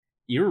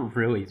You're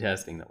really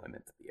testing the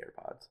limits of the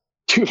AirPods.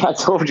 Dude, I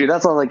told you.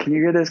 That's all. Like, can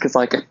you hear this? Because,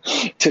 like,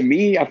 to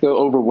me, I feel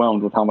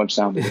overwhelmed with how much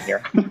sound is in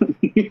here.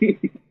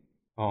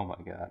 Oh my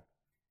god.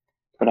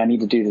 But I need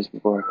to do this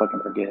before I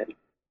fucking forget.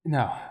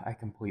 No, I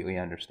completely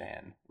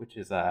understand, which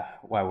is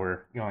why we're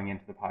going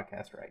into the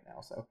podcast right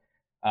now. So,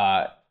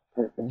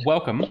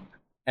 welcome,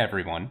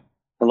 everyone.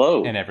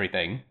 Hello. And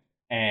everything.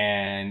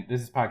 And this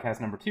is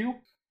podcast number 2,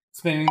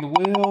 Spinning the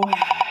Wheel.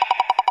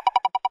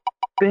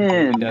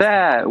 Spin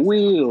that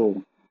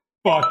wheel.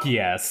 Fuck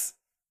yes.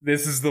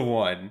 This is the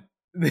one.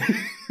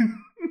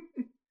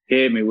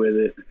 Hit me with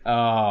it.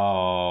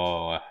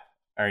 Oh,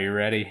 are you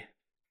ready?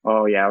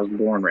 Oh, yeah, I was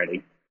born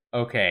ready.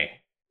 Okay,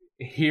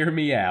 hear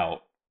me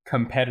out.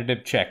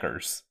 Competitive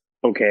checkers.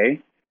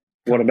 Okay,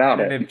 what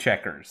about it? Competitive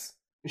checkers.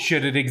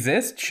 Should it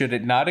exist? Should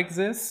it not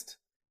exist?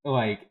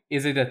 Like,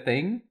 is it a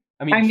thing?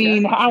 I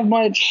mean, how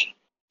much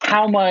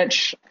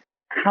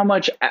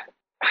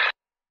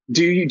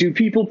do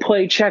people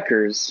play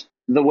checkers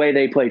the way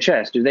they play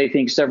chess? Do they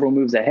think several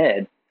moves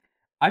ahead?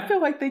 I feel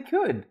like they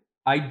could.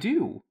 I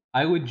do.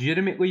 I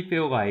legitimately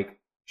feel like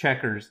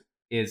checkers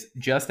is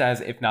just as,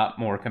 if not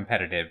more,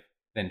 competitive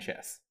than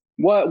chess.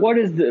 How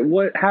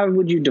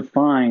would you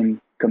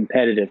define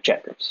competitive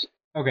checkers?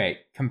 Okay,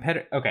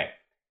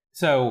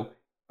 so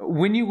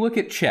when you look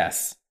at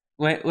chess,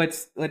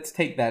 let's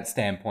take that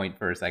standpoint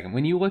for a second.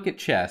 When you look at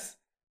chess,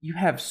 you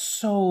have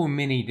so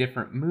many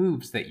different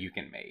moves that you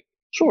can make.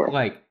 Sure.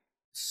 Like,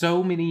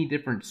 so many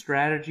different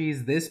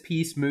strategies. This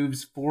piece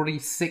moves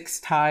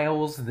 46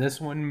 tiles. This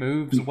one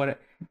moves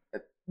what?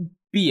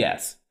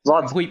 BS.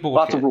 Complete bullshit.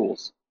 Lots of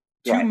rules.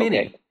 Too many.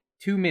 Okay.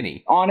 Too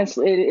many.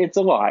 Honestly, it's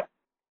a lot.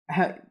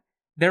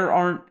 There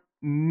aren't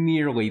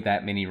nearly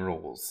that many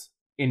rules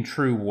in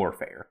true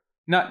warfare.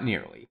 Not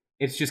nearly.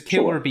 It's just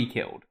kill or be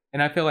killed.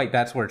 And I feel like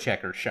that's where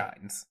checkers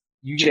shines.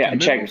 You get to move.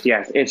 Checkers,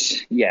 yes.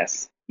 It's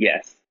yes.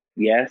 Yep.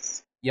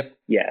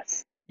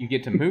 Yes. You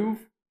get to move,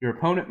 your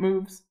opponent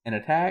moves and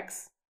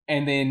attacks,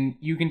 and then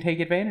you can take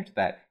advantage of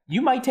that.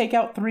 You might take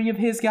out 3 of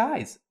his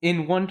guys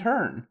in one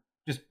turn.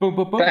 Just boom,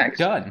 boom, boom, Facts.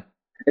 Done.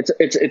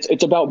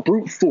 It's about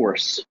brute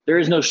force. There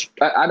is no.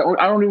 I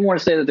don't even want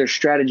to say that there's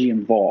strategy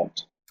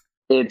involved.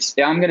 It's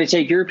I'm going to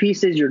take your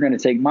pieces. You're going to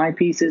take my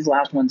pieces.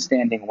 Last one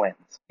standing wins.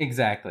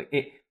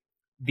 Exactly.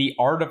 The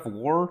Art of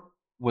War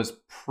was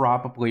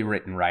probably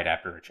written right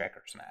after a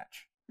checkers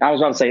match. I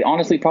was about to say,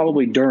 honestly,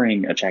 probably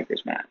during a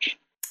checkers match.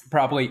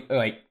 Probably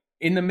like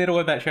in the middle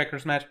of that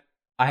checkers match.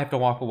 I have to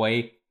walk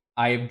away.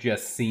 I have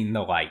just seen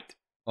the light.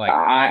 Like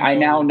I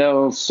now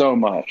know so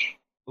much.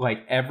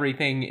 Like,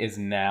 everything is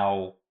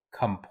now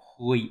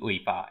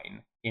completely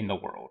fine in the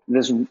world.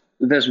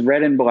 This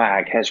red and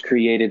black has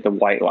created the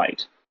white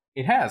light.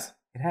 It has.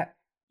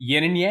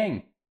 Yin and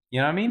yang.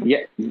 You know what I mean?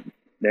 Yeah.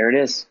 There it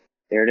is.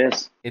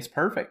 It's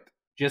perfect.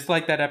 Just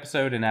like that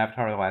episode in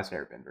Avatar: The Last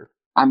Airbender.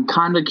 I'm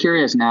kind of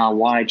curious now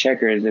why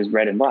checkers is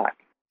red and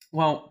black.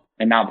 Well,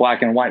 and not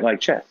black and white like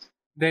chess.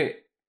 There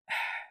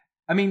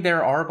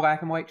are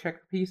black and white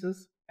checker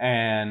pieces,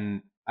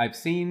 and I've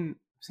seen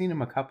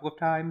them a couple of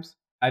times.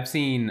 I've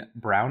seen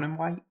brown and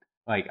white.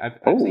 Like I've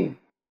seen,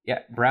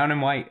 brown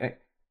and white.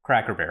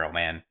 Cracker Barrel,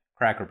 man.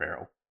 Cracker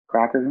Barrel.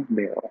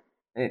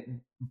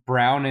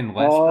 Brown and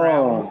less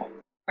brown.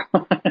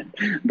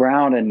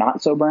 Brown and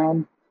not so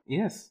brown.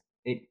 Yes,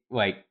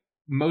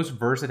 most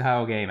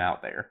versatile game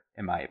out there,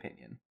 in my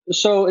opinion.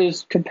 So,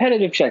 is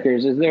competitive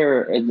checkers? Is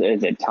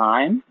it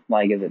time?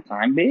 Like, is it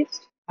time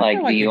based?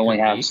 Like, do you only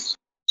have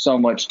so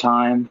much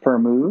time per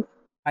move?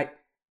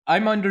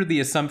 I'm under the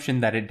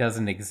assumption that it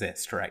doesn't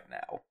exist right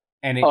now.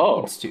 And it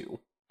needs to.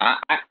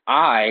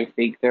 I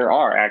think there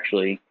are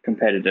actually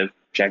competitive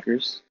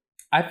checkers.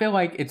 I feel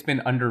like it's been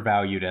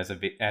undervalued as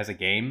a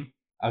game.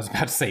 I was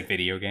about to say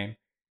video game.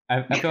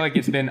 I feel like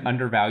it's been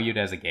undervalued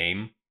as a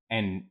game,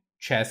 and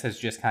chess has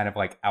just kind of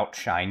like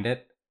outshined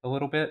it a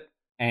little bit.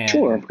 And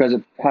sure, because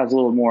it has a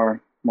little more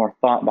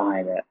thought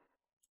behind it.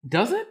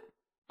 Does it?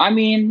 I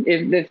mean,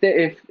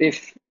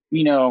 if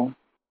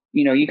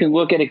you can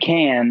look at a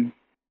can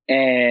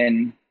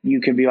and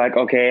you can be like,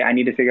 okay, I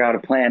need to figure out a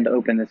plan to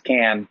open this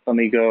can. Let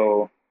me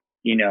go,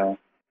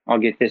 I'll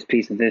get this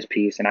piece and this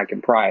piece and I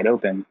can pry it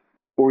open.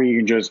 Or you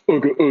can just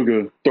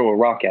throw a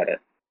rock at it.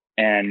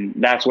 And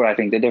that's what I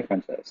think the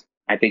difference is.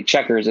 I think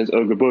checkers is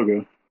ooga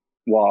booga,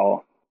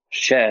 while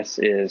chess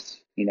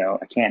is,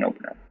 a can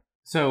opener.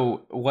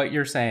 So what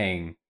you're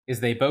saying is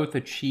they both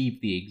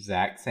achieve the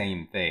exact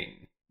same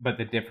thing, but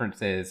the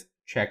difference is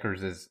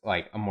checkers is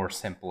like a more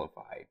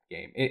simplified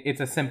game. It's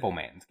a simple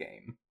man's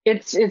game.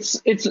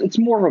 It's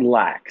more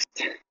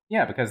relaxed.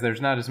 Yeah, because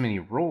there's not as many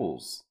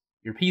rules.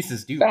 Your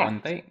pieces do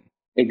one thing.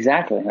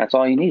 Exactly. That's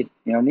all you need.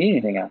 You don't need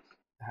anything else.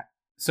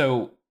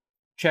 So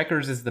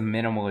checkers is the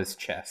minimalist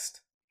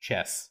chess,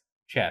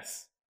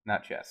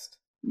 not chest.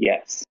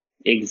 Yes,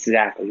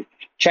 exactly.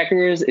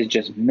 Checkers is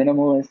just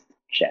minimalist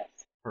chess.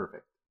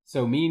 Perfect.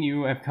 So me and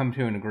you have come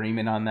to an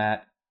agreement on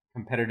that.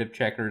 Competitive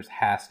checkers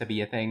has to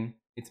be a thing.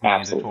 It's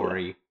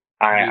mandatory.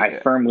 I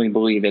firmly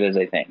believe it is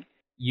a thing.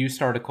 You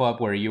start a club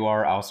where you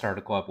are, I'll start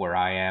a club where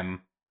I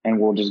am. And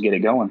we'll just get it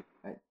going.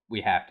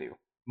 We have to.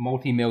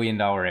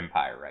 multi-million-dollar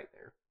empire right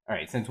there. All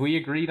right, since we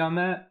agreed on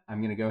that,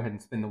 I'm gonna go ahead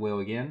and spin the wheel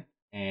again,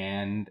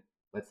 and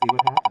let's see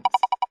what happens.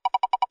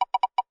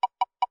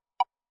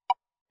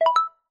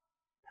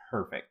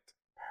 Perfect.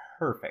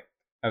 Perfect.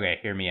 Okay,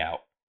 hear me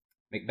out.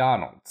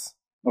 McDonald's.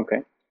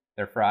 Okay.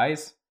 Their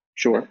fries?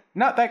 Sure.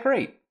 Not that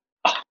great.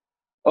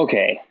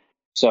 Okay.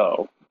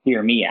 So,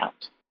 hear me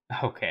out.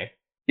 Okay.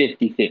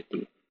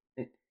 50-50.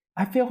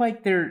 I feel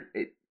like they're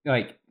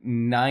like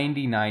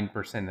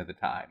 99% of the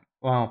time.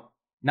 Well,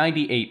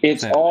 98%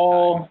 It's of the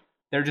all time.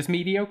 They're just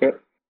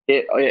mediocre.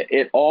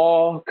 it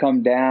all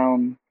come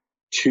down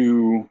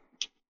to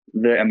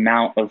the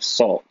amount of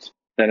salt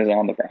that is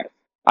on the fries.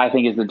 I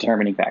think is the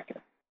determining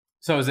factor.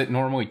 So is it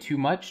normally too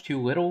much,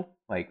 too little?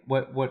 Like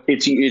what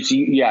It's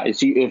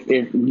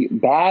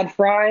if bad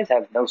fries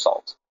have no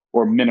salt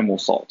or minimal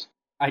salt.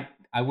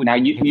 I would Now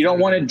you don't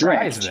want it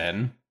fries drenched.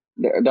 then.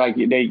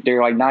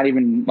 They're like not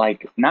even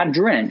like not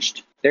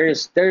drenched.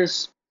 There's the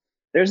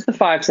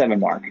 5-7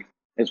 mark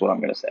is what I'm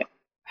gonna say.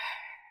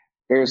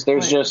 There's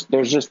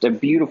just a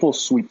beautiful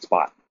sweet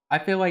spot. I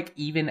feel like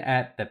even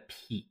at the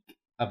peak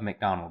of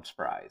McDonald's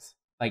fries,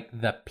 like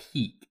the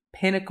peak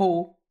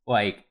pinnacle,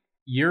 like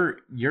your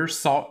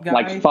salt guy,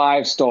 Like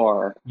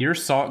 5-star. your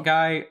salt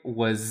guy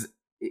was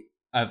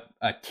a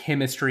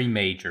chemistry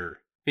major,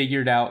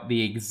 figured out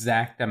the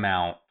exact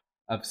amount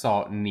of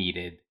salt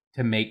needed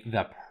to make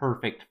the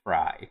perfect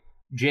fry.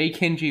 J.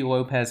 Kenji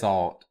Lopez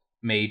Alt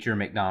made your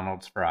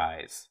McDonald's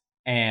fries,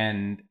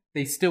 and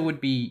they still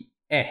would be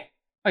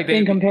Like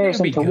In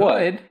comparison be to good.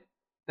 what?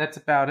 That's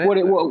about it.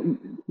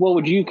 What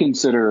would you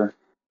consider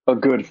a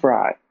good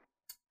fry?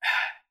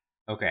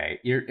 Okay,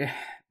 you're.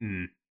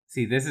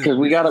 See, this is Because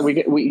we have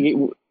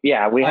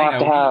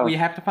to have. We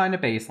have to find a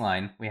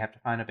baseline. We have to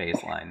find a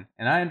baseline,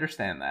 and I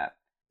understand that.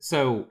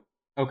 So,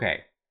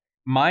 okay,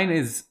 mine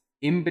is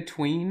in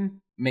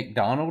between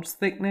McDonald's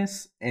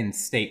thickness and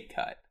steak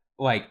cut.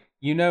 Like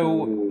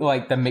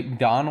like the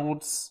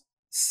McDonald's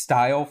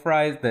style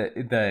fries,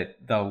 the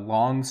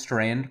long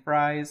strand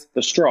fries,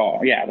 The straw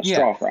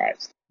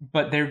fries.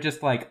 but they're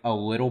just like a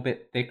little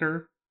bit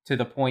thicker to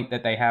the point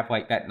that they have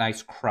like that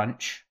nice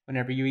crunch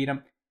whenever you eat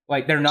them.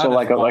 Like they're not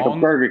like a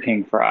Burger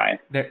King fry.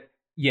 That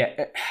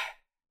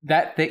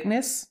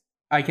thickness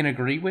I can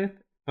agree with,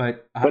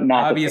 but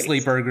not obviously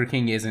Burger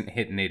King isn't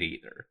hitting it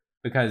either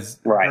because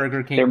Right.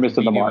 Burger King They're would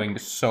missing be the mark. doing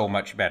so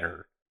much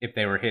better if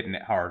they were hitting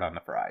it hard on the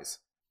fries.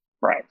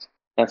 Right.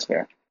 That's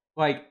fair.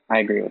 Like I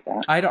agree with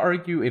that. I'd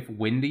argue if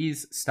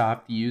Wendy's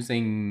stopped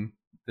using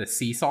the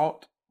sea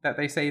salt that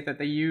they say that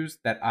they use,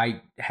 that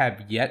I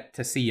have yet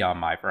to see on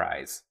my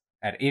fries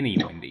at any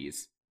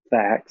Wendy's.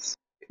 Facts.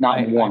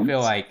 Not once.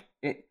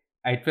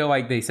 I feel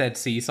like they said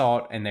sea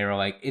salt and they were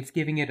like, it's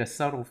giving it a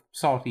subtle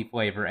salty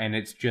flavor, and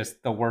it's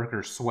just the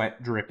worker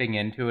sweat dripping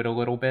into it a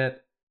little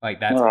bit. Like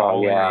that's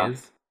all it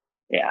is.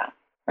 Yeah.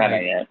 That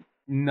ain't it.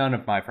 None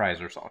of my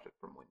fries are salted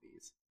from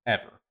Wendy's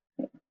ever.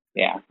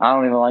 Yeah, I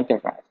don't even like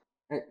their fries.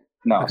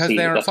 No, because see,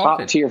 they aren't the top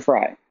salted. tier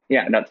fry.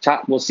 Yeah, no,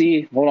 top. We'll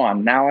see. Hold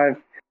on. Now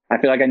I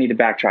feel like I need to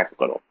backtrack a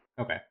little.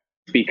 Okay.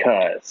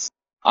 Because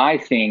I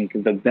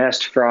think the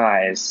best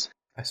fries.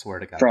 I swear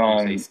to God,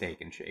 from say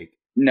Steak and Shake.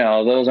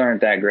 No, those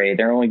aren't that great.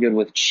 They're only good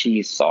with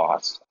cheese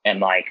sauce, and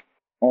like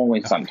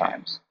only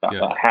sometimes,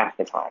 half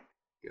the time.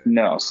 Good.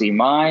 No, see,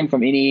 mine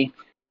from any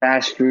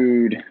fast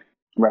food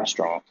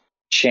restaurant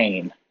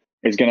chain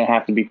is going to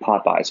have to be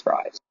Popeye's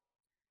fries,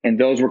 and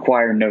those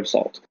require no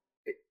salt.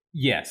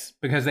 Yes,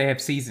 because they have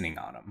seasoning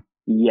on them.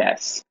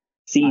 Yes,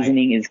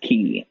 seasoning is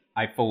key.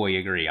 I fully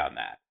agree on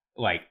that.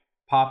 Like,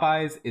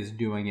 Popeyes is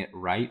doing it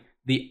right.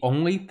 The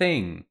only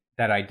thing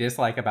that I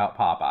dislike about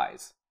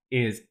Popeyes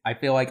is I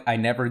feel like I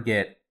never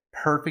get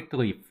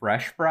perfectly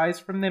fresh fries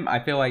from them. I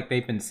feel like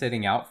they've been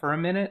sitting out for a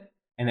minute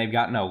and they've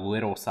gotten a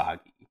little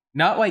soggy.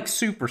 Not like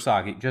super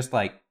soggy, just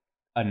like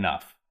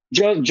enough.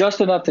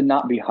 Just enough to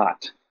not be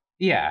hot.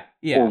 Yeah.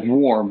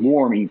 Or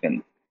warm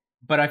even.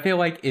 But I feel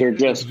like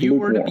if you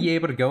were to be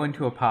able to go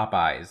into a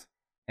Popeyes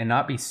and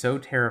not be so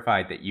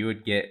terrified that you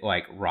would get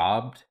like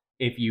robbed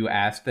if you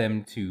asked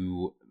them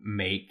to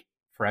make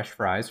fresh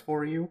fries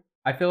for you,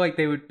 I feel like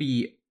they would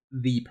be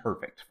the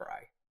perfect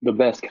fry. The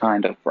best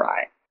kind of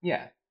fry.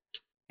 Yeah.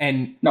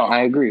 And no,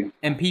 I agree.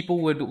 And people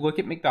would look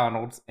at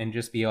McDonald's and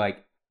just be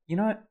like, you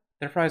know what?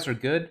 Their fries are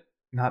good,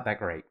 not that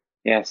great.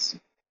 Yes.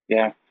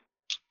 Yeah.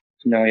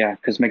 No, yeah,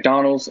 because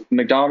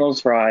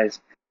McDonald's fries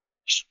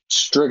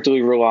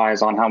strictly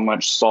relies on how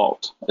much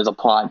salt is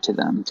applied to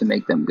them to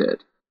make them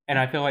good. And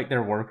I feel like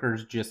their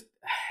workers just,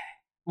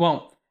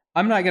 well,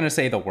 I'm not going to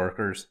say the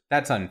workers.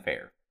 That's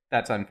unfair.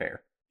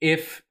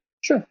 If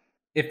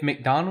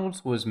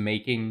McDonald's was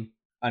making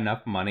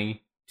enough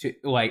money to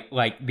like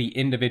the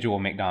individual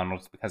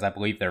McDonald's, because I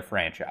believe they're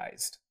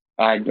franchised.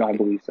 I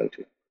believe so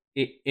too.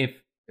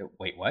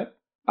 Wait, what?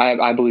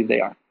 I believe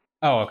they are.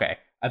 Oh, okay.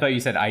 I thought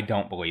you said I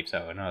don't believe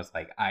so, and I was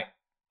like,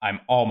 I'm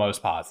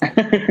almost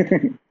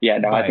positive. Yeah,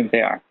 no, I think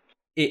they are.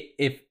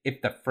 If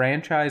the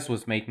franchise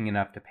was making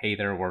enough to pay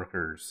their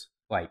workers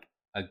like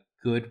a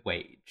good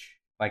wage,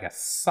 like a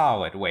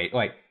solid wage,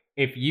 like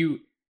if you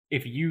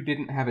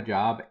didn't have a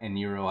job and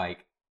you were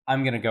like,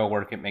 I'm gonna go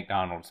work at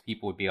McDonald's,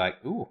 people would be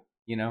like, "Ooh,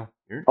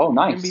 you're Oh,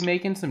 gonna be nice.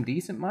 making some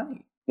decent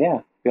money."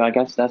 Yeah. Feel like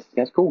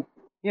that's cool.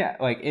 Yeah,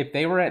 like if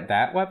they were at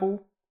that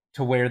level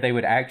to where they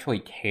would actually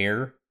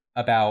care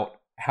about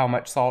how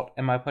much salt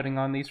am I putting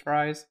on these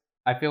fries,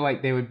 I feel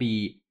like they would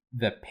be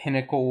the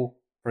pinnacle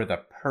for the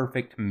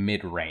perfect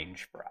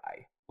mid-range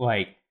fry.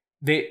 Like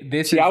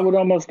this See, I is would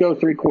almost go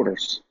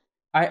 3/4.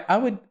 I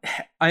would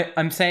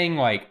I'm saying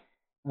like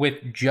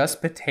with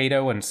just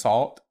potato and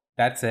salt,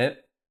 that's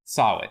it,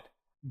 solid.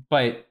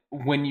 But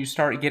when you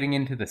start getting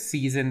into the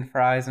seasoned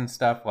fries and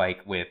stuff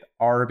like with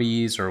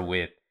Arby's or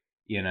with,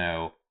 you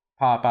know,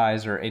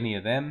 Popeyes or any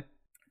of them,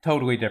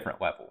 totally different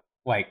level.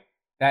 Like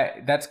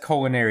that's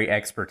culinary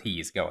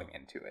expertise going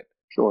into it.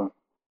 Sure.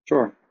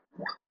 Sure.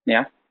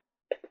 Yeah.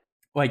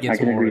 Like I it's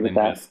can more agree with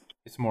than that. just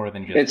it's more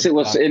than just It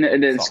was and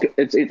salt.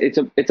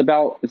 it's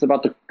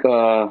about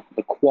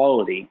the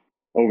quality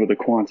over the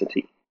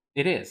quantity.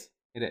 It is.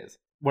 It is.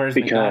 Whereas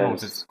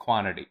McDonald's, it's Because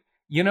quantity.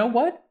 You know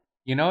what?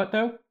 You know what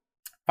though?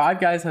 Five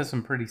Guys has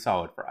some pretty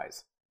solid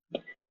fries.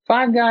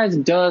 Five Guys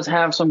does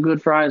have some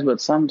good fries,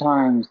 but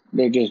sometimes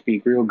they just be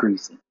real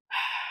greasy.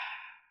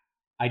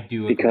 I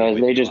do agree Because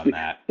with you on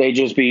that. they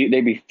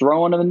be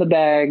throwing them in the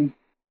bag,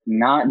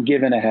 not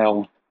giving a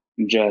hell,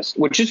 just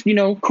which is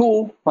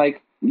cool.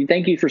 Like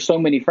thank you for so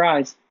many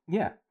fries,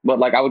 Yeah. but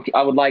like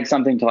I would like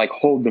something to like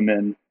hold them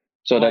in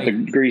so that the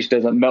Like grease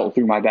doesn't melt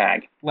through my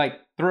bag. like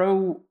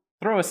throw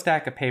a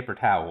stack of paper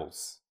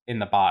towels in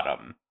the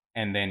bottom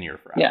and then your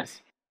Yeah,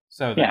 fries.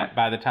 So yeah, that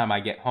by the time I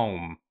get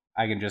home,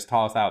 I can just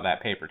toss out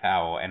that paper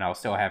towel and I'll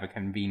still have a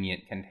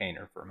convenient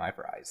container for my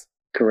fries.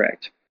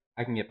 correct,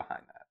 I can get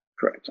behind that.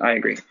 correct. I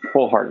agree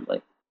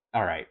wholeheartedly.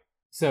 All right.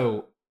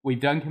 So we've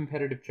done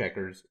competitive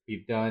checkers.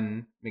 We've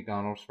done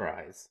McDonald's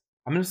fries.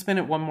 I'm gonna spin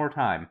it one more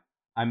time.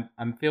 I'm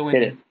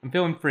Hit it,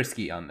 feeling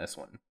frisky on this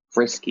one.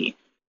 frisky.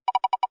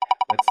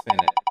 Let's spin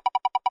it.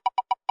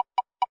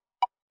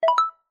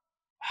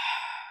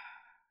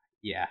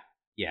 Yeah,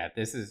 yeah.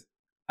 This is.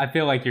 I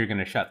feel like you're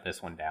gonna shut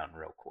this one down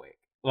real quick.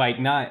 Like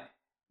not.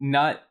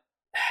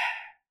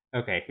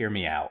 Okay, hear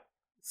me out.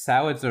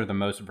 Salads are the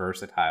most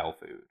versatile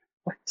food.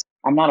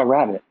 I'm not a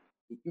rabbit,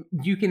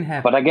 You can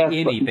have but I guess,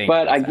 anything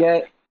but on a I salad.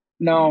 get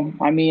no.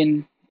 I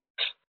mean,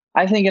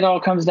 I think it all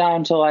comes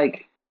down to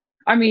like,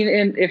 I mean,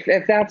 and if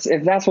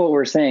that's what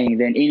we're saying,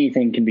 then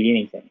anything can be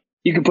anything.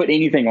 You can put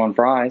anything on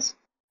fries.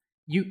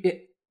 Can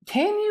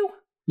you?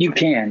 You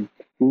can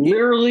It,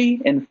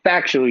 literally and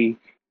factually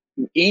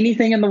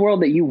anything in the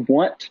world that you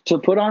want to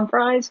put on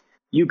fries,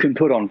 you can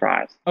put on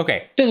fries.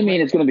 okay. Doesn't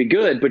mean it's going to be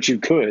good, but you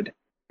could.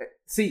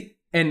 See,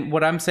 and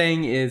what I'm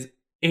saying is,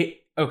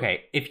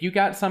 okay, if you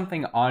got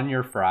something on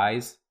your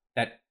fries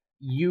that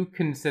you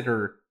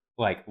consider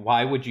like,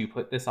 why would you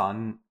put this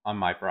on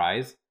my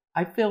fries?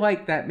 I feel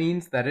like that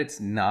means that it's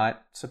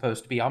not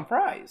supposed to be on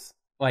fries.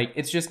 Like,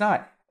 it's just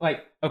not.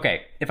 Like,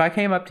 okay, if I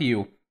came up to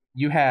you,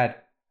 you had a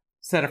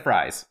set of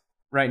fries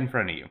right in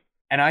front of you,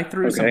 and I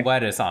threw some Okay.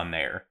 lettuce on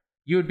there,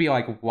 you would be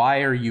like,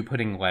 why are you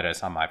putting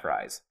lettuce on my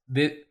fries?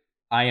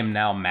 I am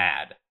now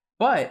mad.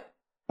 But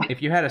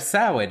if you had a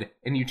salad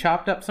and you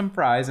chopped up some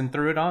fries and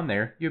threw it on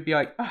there, you'd be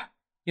like,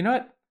 you know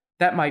what?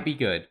 That might be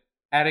good.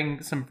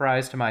 Adding some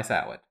fries to my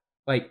salad.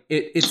 Like,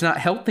 it's not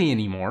healthy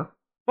anymore,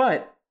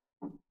 but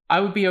I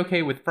would be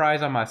okay with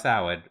fries on my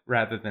salad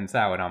rather than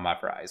salad on my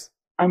fries.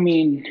 I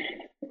mean,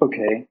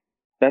 okay.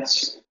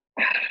 That's,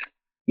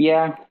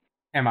 yeah.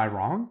 Am I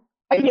wrong?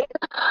 I,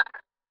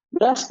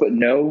 yes, but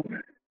no.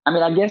 I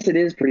mean, I guess it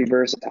is pretty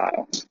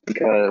versatile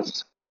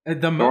because The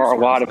there most are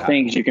versatile. a lot of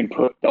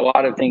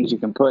things you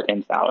can put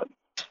in salad.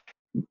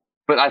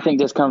 But I think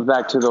this comes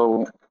back to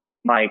the,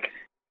 like,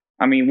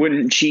 I mean,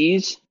 wouldn't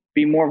cheese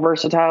be more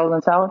versatile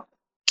than salad?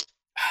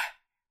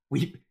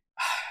 We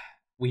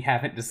we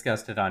haven't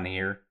discussed it on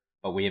here,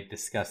 but we have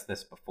discussed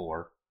this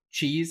before.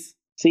 Cheese,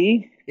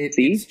 See?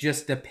 it's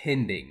just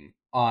depending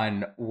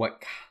on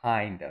what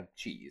kind of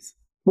cheese.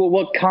 Well,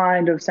 what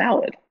kind of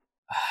salad?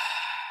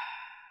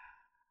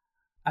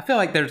 I feel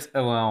like there's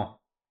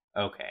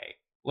okay.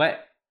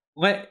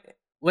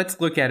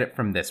 Let's look at it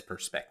from this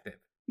perspective.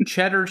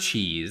 Cheddar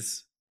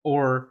cheese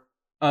or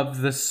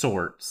of the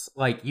sorts.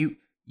 Like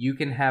you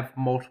can have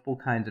multiple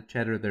kinds of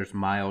cheddar. There's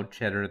mild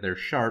cheddar, there's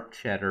sharp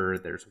cheddar,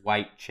 there's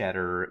white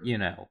cheddar,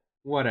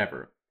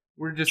 whatever.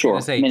 We're just going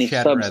to Sure, say many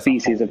cheddar as a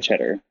subspecies of whole.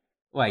 cheddar.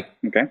 Like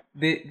Okay,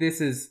 this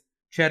is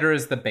cheddar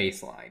is the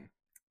baseline.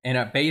 And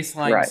a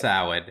baseline right.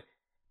 salad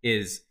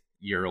is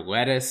your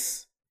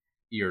lettuce,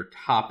 your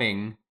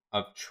topping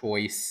of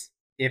choice.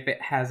 If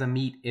it has a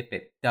meat, if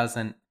it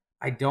doesn't,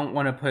 I don't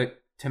want to put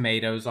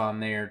tomatoes on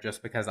there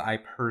just because I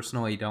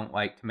personally don't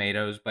like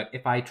tomatoes. But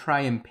if I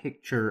try and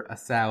picture a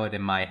salad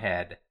in my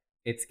head,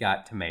 it's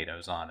got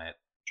tomatoes on it.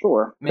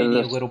 Sure, Maybe a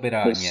because little bit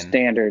of the onion.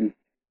 standard,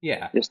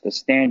 Yeah. just the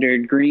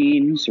standard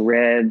greens,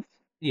 reds,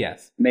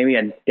 Yes. maybe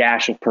a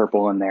dash of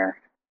purple in there.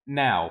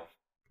 Now,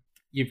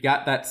 you've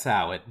got that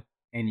salad,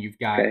 and you've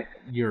got Okay.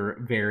 your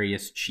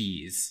various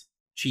cheeses,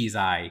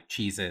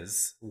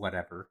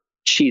 whatever.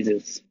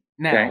 Cheeses.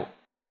 Now, Okay.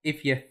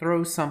 if you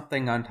throw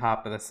something on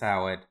top of the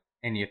salad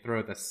and you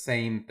throw the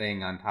same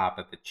thing on top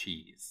of the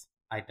cheese,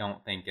 I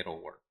don't think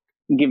it'll work.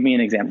 Give me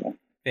an example.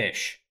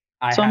 Fish.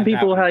 Some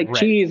people like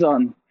cheese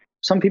on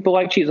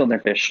their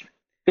fish.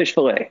 Fish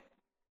fillet.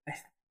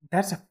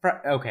 That's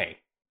okay.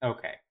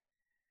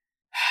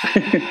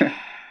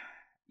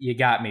 You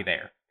got me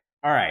there.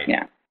 All right.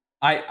 Yeah.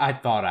 I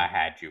thought I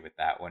had you with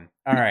that one.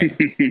 All right.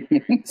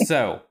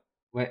 So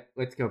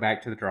let's go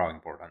back to the drawing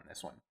board on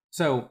this one.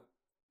 So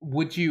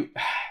would you?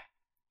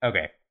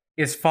 Okay.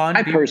 Is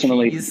fondue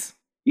cheese?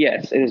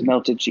 Yes, it is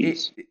melted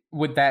cheese.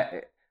 Would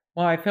that?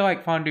 Well, I feel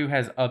like fondue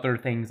has other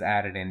things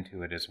added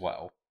into it as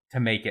well to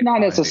make it.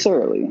 Not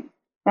necessarily.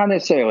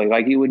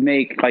 Like you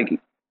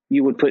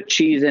would put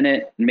cheese in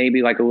it,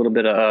 maybe like a little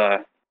bit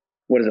of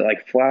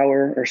like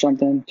flour or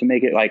something to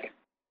make it like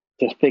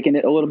to thicken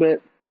it a little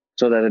bit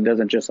so that it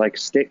doesn't just like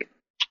stick.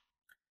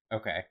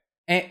 Okay.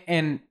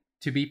 And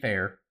to be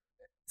fair,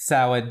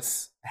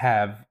 salads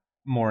have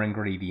more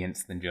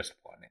ingredients than just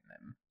one in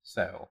them.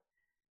 So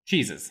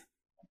cheeses.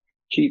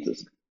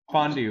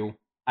 Fondue,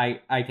 I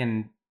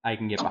can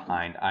get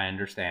behind. I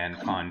understand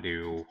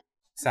fondue.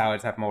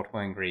 Salads have multiple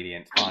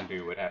ingredients.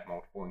 Fondue would have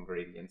multiple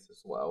ingredients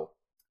as well.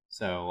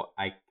 So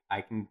I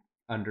can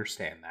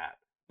understand that.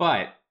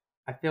 But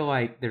I feel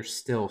like there's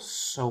still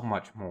so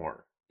much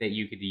more that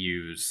you could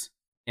use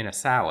in a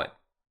salad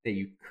that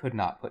you could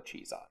not put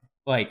cheese on.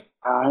 Like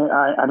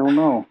I don't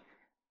know.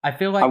 I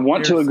feel like I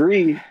want to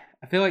agree.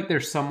 I feel like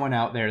there's someone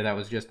out there that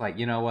was just like,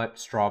 you know what,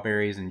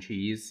 strawberries and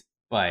cheese,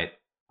 but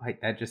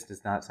like that just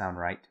does not sound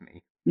right to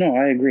me. No,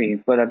 I agree,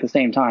 but at the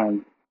same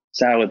time,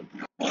 salad,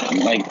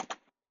 like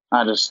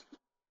that's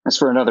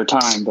for another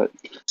time. But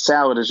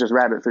salad is just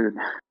rabbit food.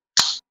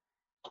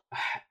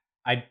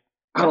 I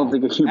don't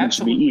think a human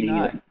should be eating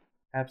it. it.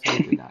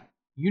 Absolutely not.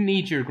 You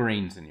need your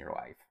greens in your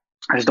life.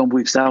 I just don't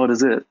believe salad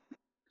is it.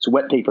 It's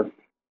wet paper.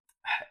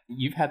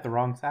 You've had the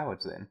wrong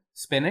salads then.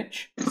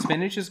 Spinach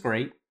is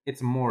great.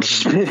 It's more than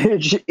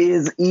spinach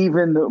is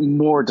even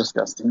more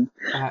disgusting.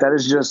 That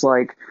is just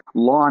like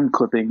lawn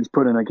clippings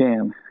put in a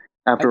can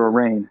after a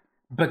rain.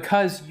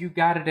 Because you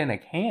got it in a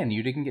can,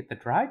 you didn't get the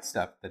dried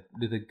stuff,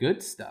 the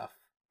good stuff.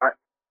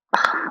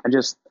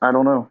 I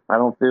don't know. I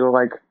don't feel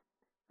like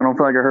a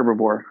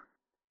herbivore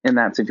in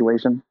that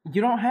situation.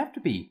 You don't have to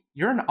be.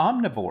 You're an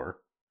omnivore.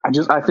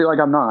 I feel like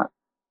I'm not.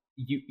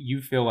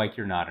 You feel like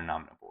you're not an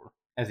omnivore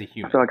as a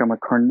human. I feel like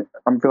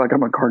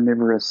I'm a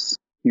carnivorous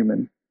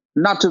human.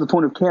 Not to the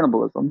point of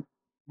cannibalism.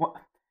 What?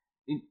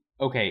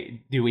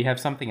 Okay, do we have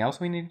something else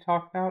we need to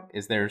talk about?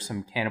 Is there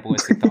some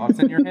cannibalistic thoughts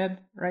in your head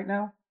right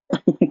now?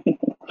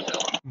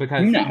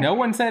 Because no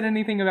one said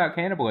anything about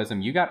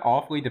cannibalism. You got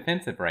awfully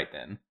defensive right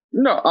then.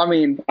 No, I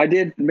mean, I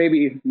did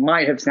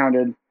might have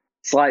sounded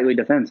slightly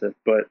defensive,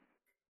 but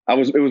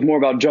it was more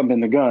about jumping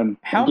the gun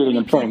and getting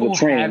in front of the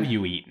train. How many people have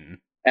you eaten?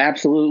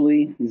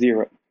 Absolutely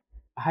zero.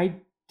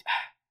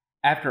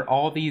 After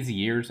all these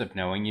years of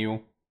knowing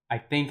you, I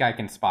think I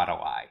can spot a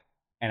lie.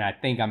 And I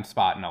think I'm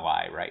spotting a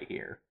lie right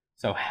here.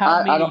 So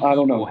how many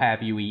people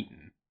have you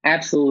eaten?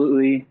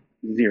 Absolutely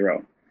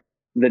zero.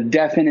 The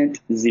definite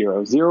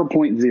zero.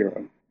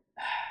 0.0.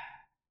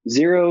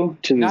 0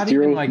 to the not 0th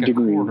even like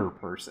degree. A quarter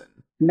person.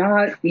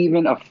 Not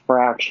even a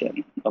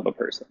fraction of a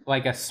person.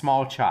 Like a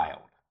small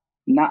child.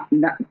 No.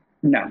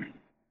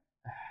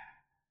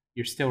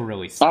 You're still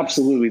really sus.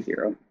 Absolutely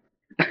zero.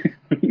 I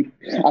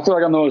feel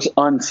like I'm the most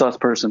unsus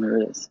person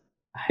there is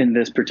in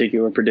this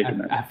particular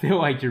predicament. I feel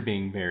like you're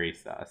being very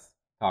sus,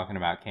 talking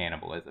about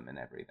cannibalism and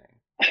everything.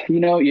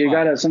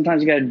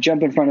 Sometimes you gotta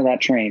jump in front of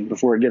that train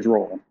before it gets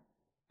rolling.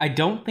 I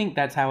don't think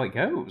that's how it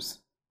goes.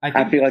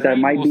 I feel like that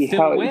might be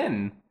how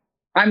win.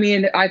 I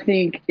mean, I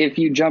think if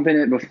you jump in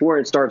it before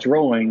it starts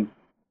rolling,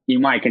 you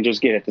might can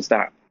just get it to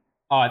stop.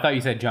 Oh, I thought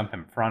you said jump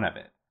in front of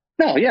it.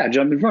 No, yeah,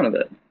 jump in front of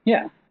it.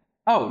 Yeah.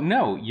 Oh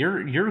no,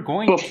 you're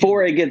going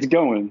before it gets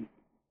going.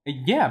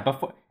 Yeah,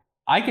 before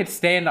I could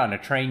stand on a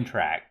train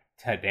track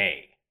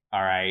today,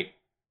 all right,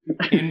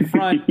 in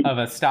front of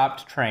a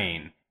stopped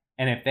train,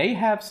 and if they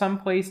have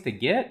someplace to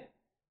get,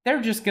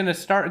 they're just gonna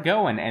start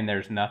going, and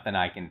there's nothing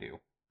I can do.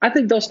 I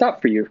think they'll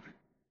stop for you.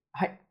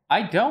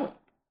 I don't.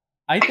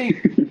 I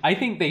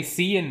think they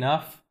see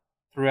enough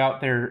throughout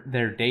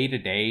their day to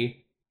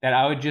day that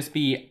I would just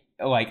be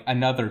like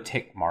another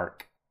tick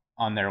mark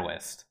on their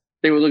list.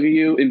 They would look at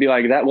you and be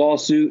like, "That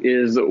lawsuit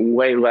is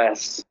way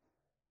less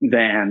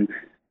than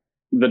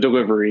the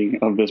delivery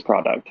of this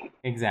product."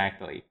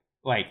 Exactly.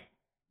 Like,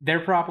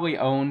 they're probably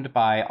owned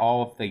by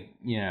all of the,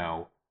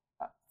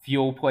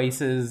 fuel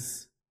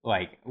places,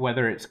 like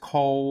whether it's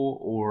coal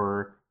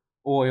or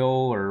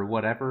oil or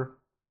whatever.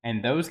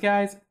 And those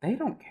guys, they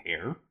don't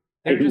care.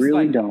 They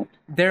really don't.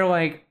 They're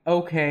like,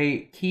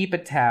 okay, keep a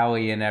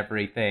tally and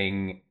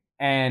everything,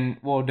 and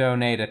we'll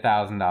donate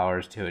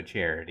 $1,000 to a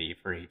charity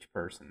for each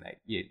person that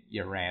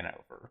you ran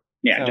over.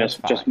 Yeah,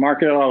 so just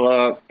mark it all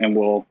up, and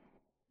we'll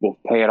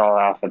pay it all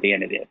off at the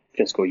end of the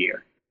fiscal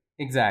year.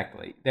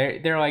 Exactly.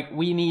 They're like,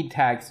 we need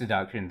tax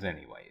deductions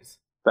anyways.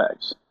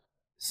 Thanks.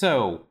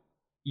 So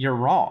you're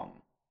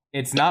wrong.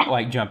 It's not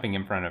like jumping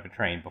in front of a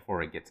train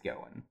before it gets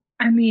going.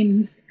 I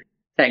mean,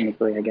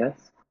 technically, I guess.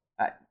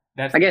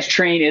 That's I guess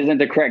train isn't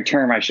the correct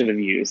term I should have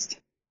used.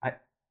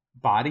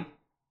 body.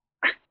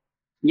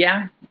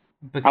 Yeah.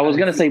 Because I was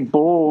going to say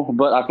bull,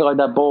 but I feel like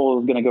that bull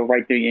is going to go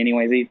right through you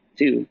anyways,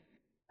 too.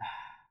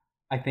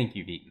 I think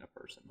you've eaten a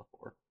person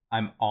before.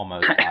 I'm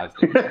almost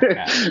positive.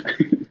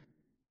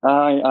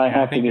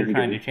 I think you're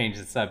trying to change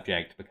the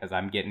subject because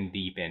I'm getting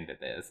deep into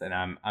this, and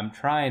I'm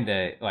trying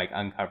to like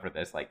uncover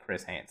this like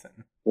Chris Hansen.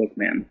 Look,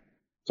 man,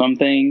 some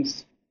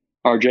things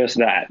are just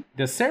that.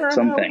 Does Sarah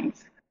some know?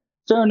 Things.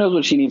 Sarah knows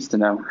what she needs to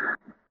know.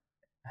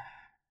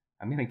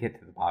 I'm gonna get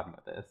to the bottom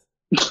of this.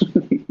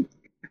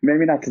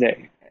 Maybe not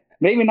today.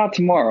 Maybe not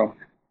tomorrow,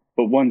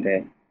 but one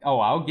day. Oh,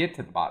 I'll get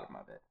to the bottom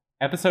of it.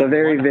 Episode the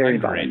very, 100 very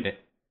bottom.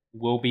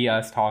 Will be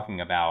us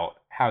talking about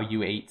how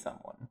you ate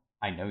someone.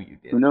 I know you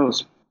did. Who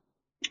knows?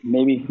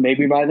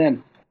 Maybe by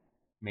then.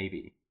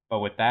 Maybe. But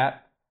with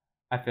that,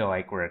 I feel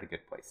like we're at a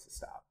good place to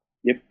stop.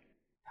 Yep.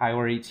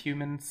 Tyler eats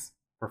humans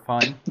for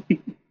fun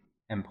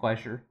and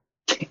pleasure.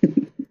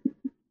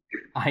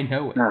 I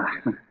know it.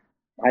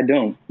 I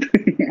don't.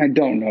 I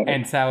don't know.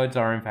 And salads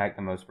are, in fact,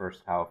 the most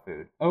versatile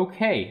food.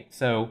 Okay,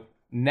 so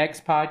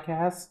next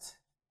podcast,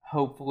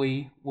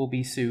 hopefully, will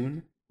be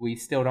soon. We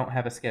still don't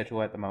have a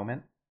schedule at the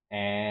moment.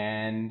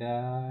 And,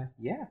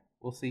 yeah,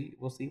 we'll see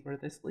where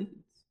this leads.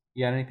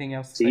 You got anything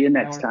else to say? See you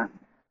next time.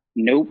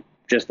 Nope,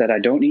 just that I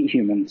don't eat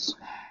humans.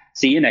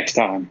 See you next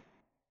time.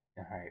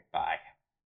 All right, bye.